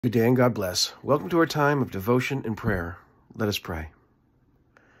Good day and God bless. Welcome to our time of devotion and prayer. Let us pray.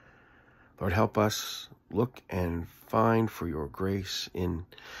 Lord, help us look and find for your grace in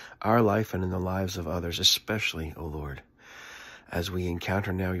our life and in the lives of others, especially, O Lord, as we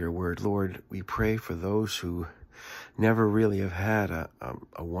encounter now your word. Lord, we pray for those who never really have had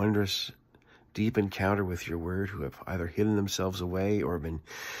a wondrous, deep encounter with your word, who have either hidden themselves away or been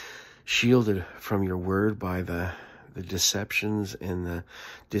shielded from your word by the deceptions and the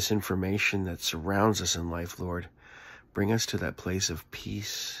disinformation that surrounds us in life. Lord, bring us to that place of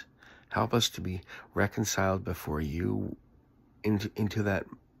peace. Help us to be reconciled before you into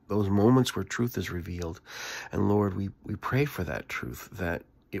those moments where truth is revealed. And Lord, we pray for that truth, that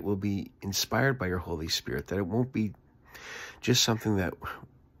it will be inspired by your Holy Spirit, that it won't be just something that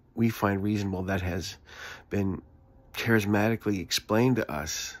we find reasonable, that has been charismatically explained to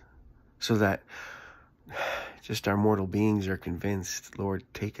us so that just our mortal beings are convinced. Lord,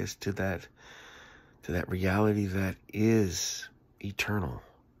 take us to that reality that is eternal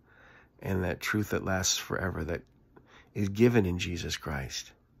and that truth that lasts forever, that is given in Jesus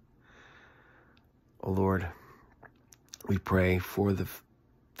Christ. Oh Lord, we pray for the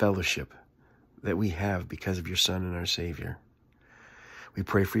fellowship that we have because of your Son and our Savior. We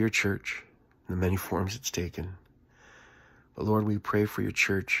pray for your church in the many forms it's taken. But Lord, we pray for your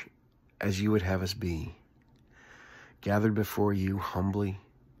church as you would have us be, gathered before you humbly,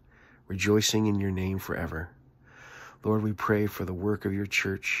 rejoicing in your name forever. Lord, we pray for the work of your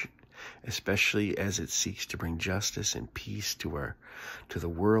church, especially as it seeks to bring justice and peace to the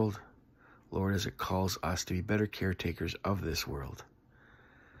world. Lord, as it calls us to be better caretakers of this world.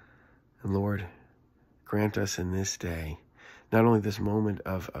 And Lord, grant us in this day, not only this moment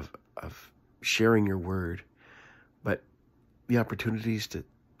of sharing your word, but the opportunities to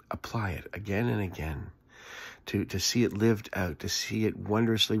apply it again and again, to see it lived out, to see it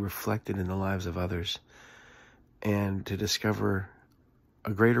wondrously reflected in the lives of others, and to discover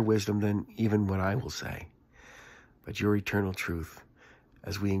a greater wisdom than even what I will say, but your eternal truth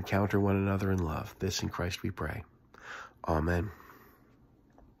as we encounter one another in love. This in Christ we pray. Amen.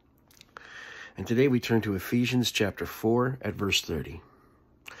 And today we turn to Ephesians chapter 4 at verse 30.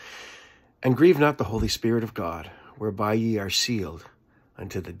 And grieve not the Holy Spirit of God, whereby ye are sealed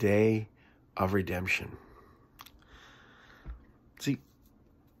unto the day of redemption. See,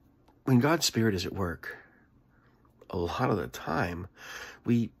 when God's Spirit is at work, a lot of the time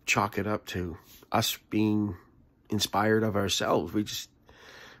we chalk it up to us being inspired of ourselves. We just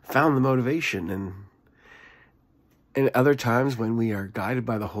found the motivation. And other times when we are guided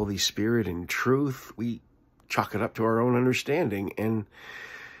by the Holy Spirit in truth, we chalk it up to our own understanding. And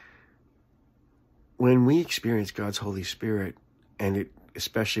when we experience God's Holy Spirit, and it,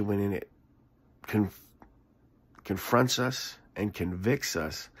 especially when it confronts us and convicts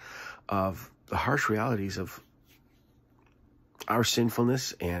us of the harsh realities of our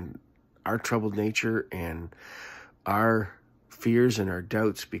sinfulness and our troubled nature, and our fears and our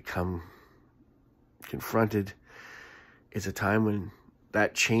doubts become confronted, it's a time when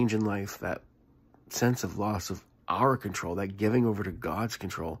that change in life, that sense of loss of our control, that giving over to God's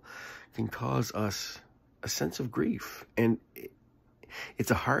control, can cause us a sense of grief. And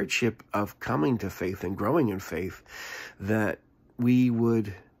it's a hardship of coming to faith and growing in faith, that we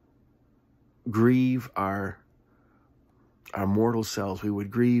would grieve our mortal selves. We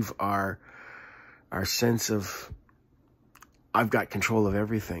would grieve our sense of, I've got control of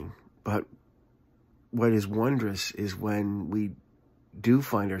everything. But what is wondrous is when we do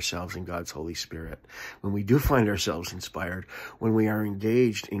find ourselves in God's Holy Spirit, when we do find ourselves inspired, when we are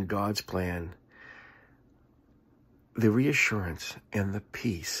engaged in God's plan, the reassurance and the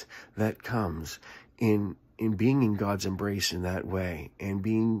peace that comes in being in God's embrace in that way, and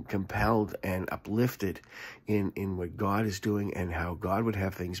being compelled and uplifted in what God is doing and how God would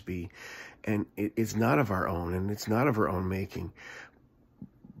have things be. And it's not of our own, and it's not of our own making,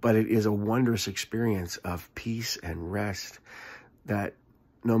 but it is a wondrous experience of peace and rest, that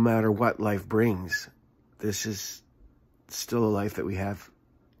no matter what life brings, this is still a life that we have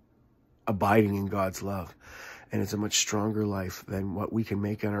abiding in God's love. And it's a much stronger life than what we can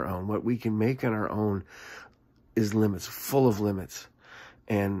make on our own. What we can make on our own is limits, full of limits.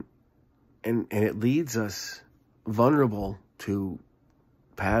 And it leads us vulnerable to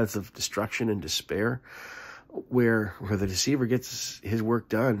paths of destruction and despair, where the deceiver gets his work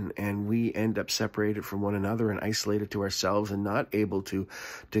done, and we end up separated from one another and isolated to ourselves, and not able to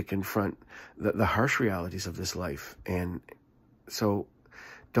confront the harsh realities of this life. And so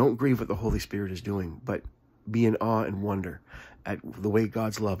don't grieve what the Holy Spirit is doing, but be in awe and wonder at the way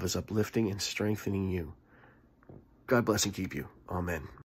God's love is uplifting and strengthening you. God bless and keep you. Amen.